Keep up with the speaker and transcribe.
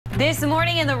This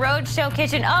morning in the Rhode Show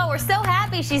kitchen, oh, we're so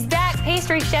happy she's back.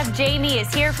 Pastry chef Jamie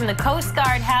is here from the Coast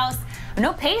Guard House.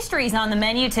 No pastries on the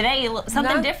menu today,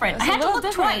 something different. I had to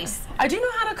look twice. I do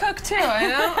know how to cook too, I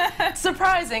know. It's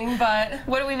surprising, but...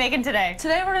 What are we making today?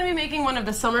 Today we're going to be making one of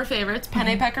the summer favorites,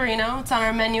 Penne Pecorino. It's on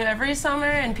our menu every summer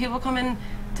and people come in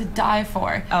to die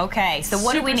for. Okay, so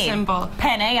what do we need? Super simple.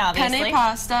 Penne, obviously. Penne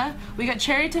pasta. We got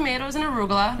cherry tomatoes and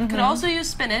arugula. Could also use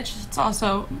spinach. It's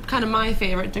also kind of my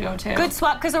favorite to go to. Good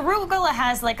swap, because arugula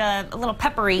has like a little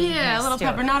peppery. Yeah, a little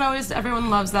pepper. Not always everyone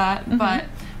loves that, but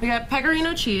we got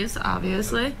pecorino cheese,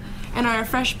 obviously, and our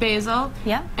fresh basil.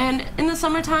 Yeah. And in the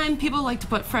summertime, people like to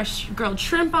put fresh grilled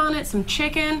shrimp on it, some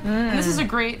chicken. And this is a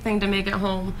great thing to make at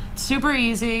home. Super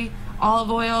easy.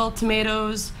 Olive oil,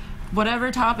 tomatoes,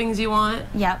 whatever toppings you want.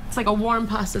 Yep. It's like a warm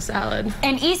pasta salad.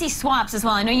 And easy swaps as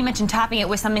well. I know you mentioned topping it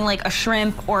with something like a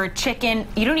shrimp or a chicken.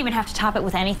 You don't even have to top it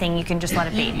with anything. You can just let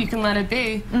it be. You can let it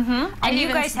be. And you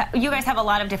guys have a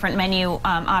lot of different menu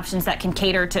options that can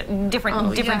cater to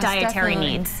different dietary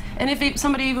needs. And if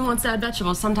somebody even wants to add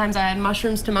vegetables, sometimes I add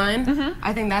mushrooms to mine.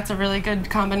 I think that's a really good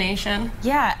combination.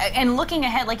 Yeah, and looking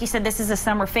ahead, like you said, this is a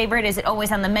summer favorite. Is it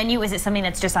always on the menu? Is it something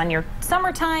that's just on your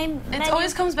summertime menu? It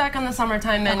always comes back on the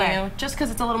summertime menu, just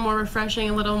because it's a little more refreshing,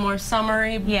 a little more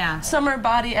summery. Yeah. Summer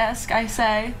body-esque, I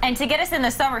say. And to get us in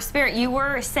the summer spirit, you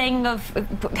were saying of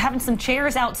having some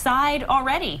chairs outside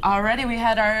already. Already, we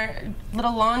had our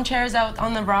little lawn chairs out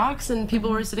on the rocks, and people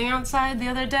were sitting outside the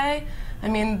other day. I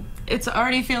mean, it's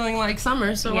already feeling like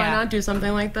summer, so why not do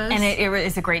something like this? And it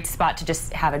is a great spot to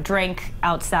just have a drink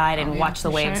outside and watch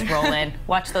the waves roll in.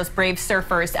 Watch those brave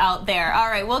surfers out there. All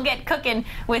right, we'll get cooking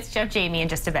with Chef Jamie in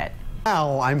just a bit.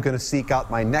 Now I'm going to seek out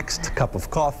my next cup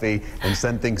of coffee and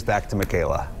send things back to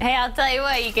Michaela. Hey, I'll tell you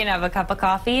what, you can have a cup of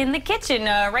coffee in the kitchen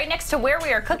right next to where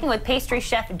we are cooking with pastry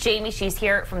chef Jamie. She's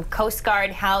here from Coast Guard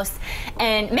House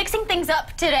and mixing things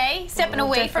up today, stepping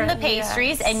away from the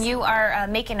pastries, and you are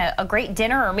making a great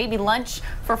dinner or maybe lunch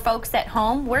for folks at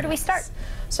home. Where do we start?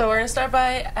 So we're going to start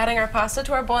by adding our pasta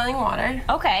to our boiling water.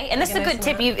 Okay, and this is a good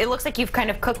tip. It looks like you've kind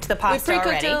of cooked the pasta already.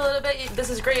 We pre-cooked it a little bit. This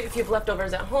is great if you have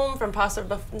leftovers at home from pasta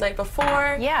the night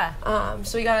before. Yeah.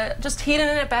 So we got to just heating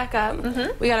it back up.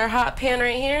 We got our hot pan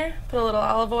right here. Put a little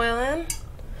olive oil in.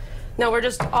 Now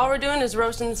all we're doing is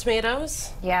roasting the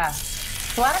tomatoes. Yeah.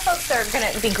 A lot of folks are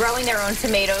going to be growing their own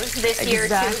tomatoes this year,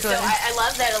 too. So I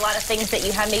love that a lot of things that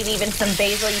you have, maybe even some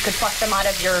basil, you could pluck them out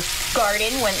of your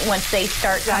garden once they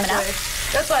start coming up.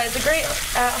 That's why it's a great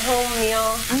at-home meal.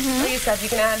 Like you said, you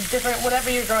can add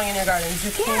whatever you're growing in your garden.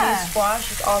 Zucchini,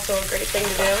 squash is also a great thing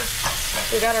to do.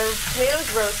 We got our tomatoes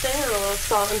roasting, and a little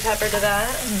salt and pepper to that.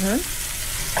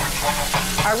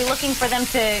 Are we looking for them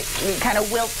to kind of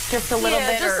wilt just a little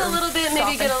bit? Yeah, just a little bit.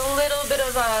 Maybe get a little bit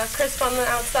of crisp on the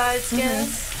outside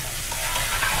skins.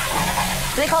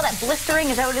 Do they call that blistering?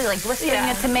 Is that what it is? Like blistering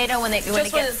a tomato when it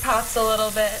pops a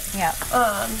little bit. Yeah.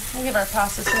 We'll give our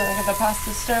pasta stir. We'll give the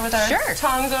pasta stir with our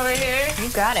tongs over here. You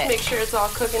got it. Make sure it's all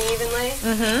cooking evenly.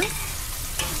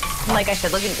 Like I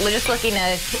said, we're just looking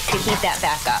to heat that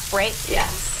back up, right?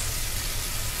 Yes.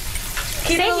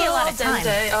 Keep it a little al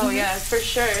dente. Oh yeah, for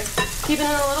sure. Keeping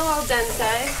it a little al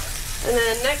dente. And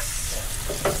then next,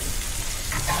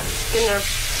 getting our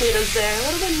tomatoes there a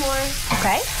little bit more.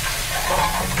 Okay.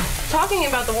 Talking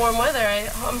about the warm weather,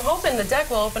 I'm hoping the deck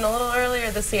will open a little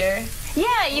earlier this year.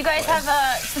 Yeah, you guys have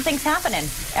some things happening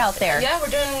out there. Yeah, we're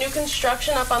doing new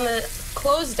construction up on the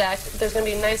closed deck. There's going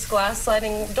to be nice glass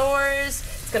sliding doors.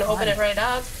 It's going to open it right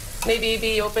up. Maybe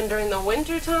be open during the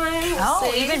winter time.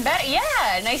 Oh, even better.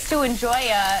 Yeah, nice to enjoy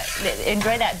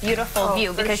that beautiful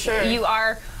view because you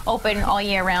are open all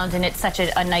year round and it's such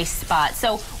a nice spot.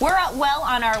 So we're well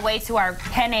on our way to our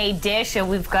penne dish, and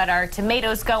we've got our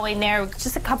tomatoes going there.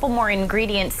 Just a couple more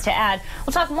ingredients to add.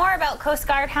 We'll talk more about Coast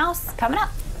Guard House coming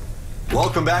up.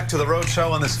 Welcome back to the Rhode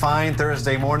Show on this fine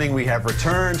Thursday morning. We have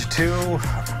returned to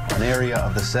an area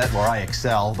of the set where I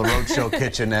excel, the Rhode Show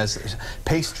kitchen, as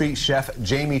pastry chef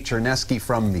Jamie Chernesky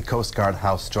from the Coast Guard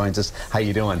House joins us. How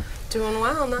you doing? Doing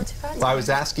well, not too bad. Well, I was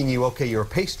asking you, okay, you're a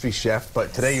pastry chef,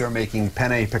 but today you're making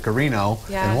penne pecorino.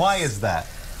 And why is that?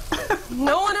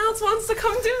 No one else wants to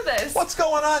come do this. What's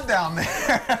going on down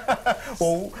there?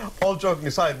 Well, all joking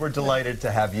aside, we're delighted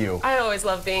to have you. I always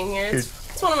love being here.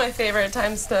 It's one of my favorite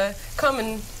times to come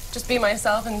and just be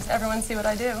myself and everyone see what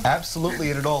I do. Absolutely,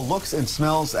 and it all looks and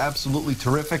smells absolutely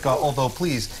terrific. Although,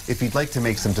 please, if you'd like to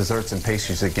make some desserts and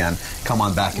pastries again, come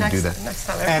on back and do that. Next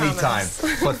time, anytime.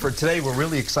 But for today, we're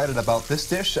really excited about this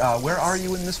dish. Where are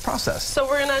you in this process? So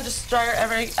we're gonna just start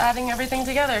adding everything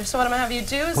together. So what I'm gonna have you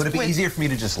do is... Would it be easier for me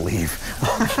to just leave?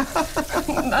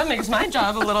 That makes my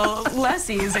job a little less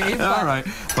easy. All right,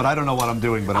 but I don't know what I'm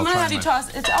doing, but I'm gonna have you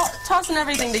tossing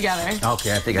everything together.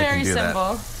 Okay, I think I can do that.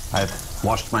 Very simple. I've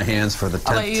washed my hands for the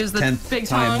 10th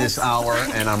time this hour,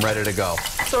 and I'm ready to go.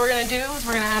 So what we're going to do is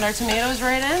we're going to add our tomatoes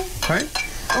right in. Okay.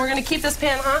 And we're going to keep this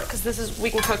pan hot because we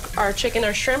can cook our chicken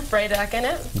or shrimp right back in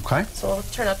it. Okay. So we'll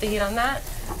turn up the heat on that.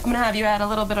 I'm going to have you add a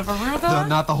little bit of arugula.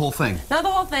 Not the whole thing? Not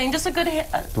the whole thing, just a good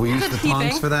Do we use the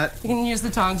tongs for that? You can use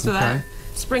the tongs for that.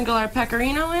 Sprinkle our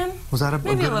pecorino in. Was that a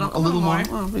little more?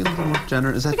 Oh, maybe a little more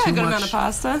generous. Is that too much? We got a good amount of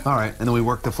pasta. All right, and then we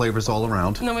work the flavors all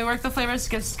around. And then we work the flavors,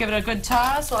 just give it a good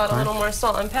toss. We'll add a little more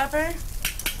salt and pepper.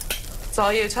 It's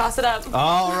all you. Toss it up.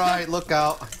 All right, look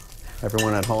out.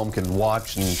 Everyone at home can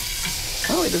watch and...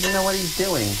 Oh, he doesn't know what he's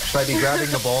doing. Should I be grabbing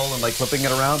the bowl and like flipping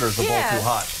it around, or is the bowl too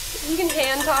hot? You can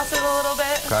hand toss it a little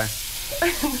bit. Okay.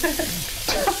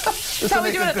 That's how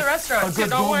we do it at the restaurant, so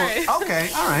don't worry. Okay,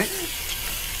 all right.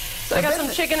 So I got some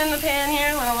chicken in the pan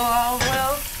here with a little olive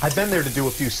oil. I've been there to do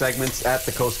a few segments at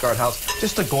the Coast Guard House.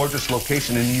 Just a gorgeous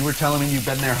location, and you were telling me you've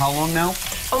been there how long now?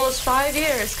 Almost 5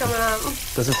 years coming up.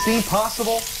 Does it seem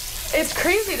possible? It's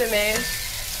crazy to me.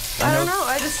 I don't know.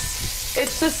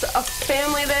 It's just a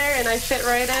family there, and I fit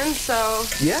right in, so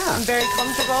I'm very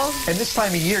comfortable. And this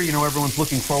time of year, you know, everyone's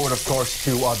looking forward, of course,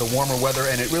 to the warmer weather,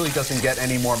 and it really doesn't get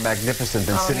any more magnificent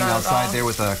than sitting outside there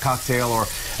with a cocktail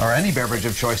or any beverage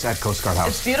of choice at Coast Guard House.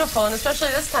 It's beautiful, and especially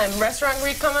this time, restaurant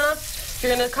week coming up. If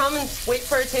you're going to come and wait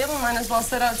for a table, might as well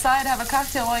sit outside, have a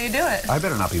cocktail while you do it. I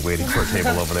better not be waiting for a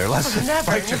table over there. Let's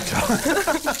bite your tongue.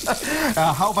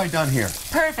 How have I done here?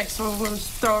 Perfect. So we'll just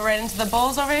throw it right into the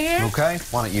bowls over here. Okay.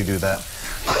 Why don't you do that?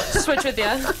 Switch with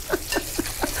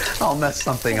you. I'll mess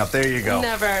something up. There you go.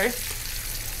 Never.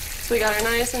 So we got our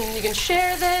nice, and you can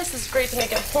share this. It's great to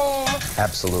make at home.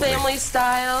 Absolutely. Family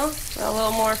style. A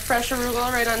little more fresh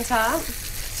arugula right on top.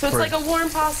 So it's like a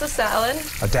warm pasta salad.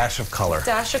 A dash of color.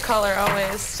 Dash of color,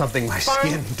 always. Something my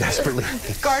skin desperately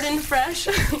needs. Garden fresh.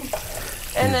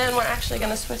 And then we're actually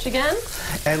going to switch again.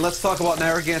 And let's talk about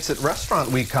Narragansett Restaurant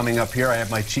Week coming up here. I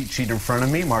have my cheat sheet in front of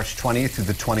me, March 20th through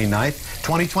the 29th.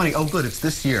 2020, oh good, it's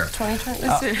this year. 2020,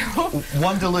 this year.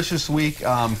 One delicious week,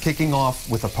 kicking off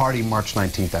with a party March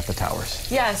 19th at the Towers.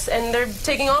 Yes, and they're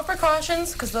taking all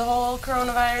precautions because the whole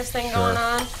coronavirus thing going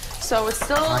on. So it's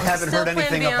still I haven't heard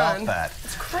anything about that.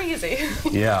 It's crazy.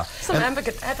 Yeah. Some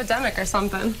epidemic or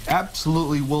something.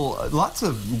 Absolutely. Well, lots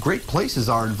of great places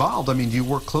are involved. I mean, do you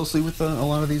work closely with a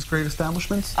lot of these great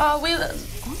establishments? Let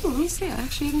me see.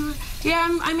 Actually,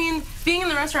 yeah. I mean, being in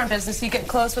the restaurant business, you get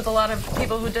close with a lot of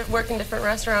people who work in different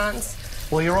restaurants.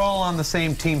 Well, you're all on the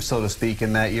same team, so to speak,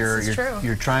 in that you're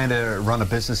trying to run a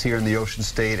business here in the Ocean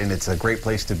State, and it's a great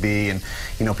place to be. And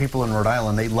you know, people in Rhode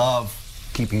Island, they love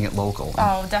keeping it local.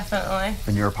 Oh, definitely.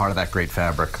 And you're a part of that great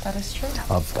fabric. That is true.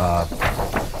 Of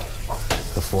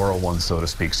the 401, so to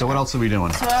speak. So what else are we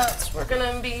doing? So we're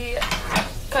going to be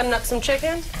cutting up some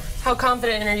chicken. How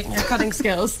confident are you in your cutting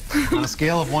skills? On a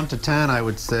scale of 1 to 10, I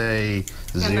would say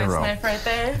 0. Nice knife right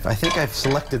there. I think I've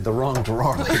selected the wrong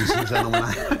drawer, ladies and gentlemen.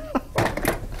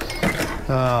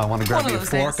 I want to grab me a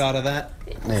fork out of that.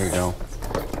 There you go.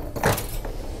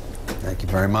 Thank you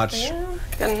very much. Yeah.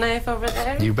 Got a knife over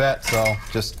there. You bet. So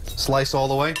just slice all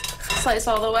the way? Slice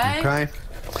all the way. Okay.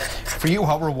 For you,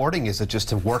 how rewarding is it just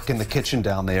to work in the kitchen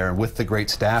down there and with the great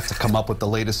staff to come up with the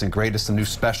latest and greatest, the new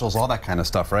specials, all that kind of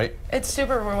stuff, right? It's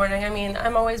super rewarding. I mean,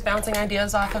 I'm always bouncing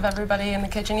ideas off of everybody in the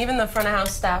kitchen. Even the front of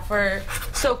house staff were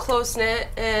so close-knit,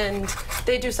 and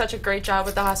they do such a great job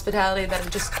with the hospitality that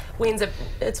it just weans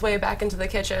its way back into the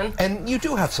kitchen. And you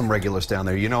do have some regulars down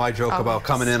there. You know, I joke about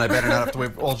coming in, I better not have to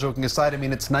wait. All joking aside, I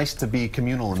mean, it's nice to be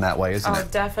communal in that way, isn't it? Oh,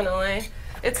 definitely.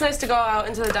 It's nice to go out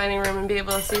into the dining room and be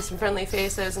able to see some friendly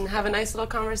faces and have a nice little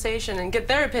conversation and get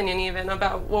their opinion even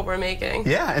about what we're making.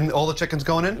 Yeah, and all the chicken's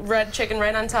going in? Red chicken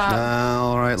right on top.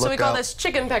 All right, so we call this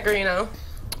chicken pecorino.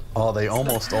 Oh, they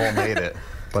almost all made it.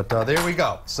 But there we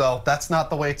go. So that's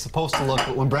not the way it's supposed to look,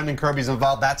 but when Brendan Kirby's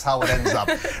involved, that's how it ends up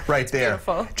right there.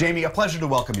 Beautiful. Jamie, a pleasure to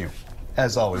welcome you.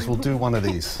 As always, we'll do one of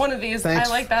these. One of these. Thanks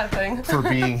I like that thing. for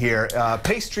being here.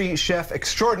 Pastry chef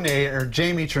extraordinaire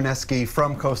Jamie Chernesky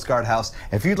from Coast Guard House.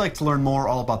 If you'd like to learn more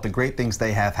all about the great things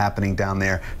they have happening down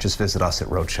there, just visit us at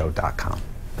rhodeshow.com.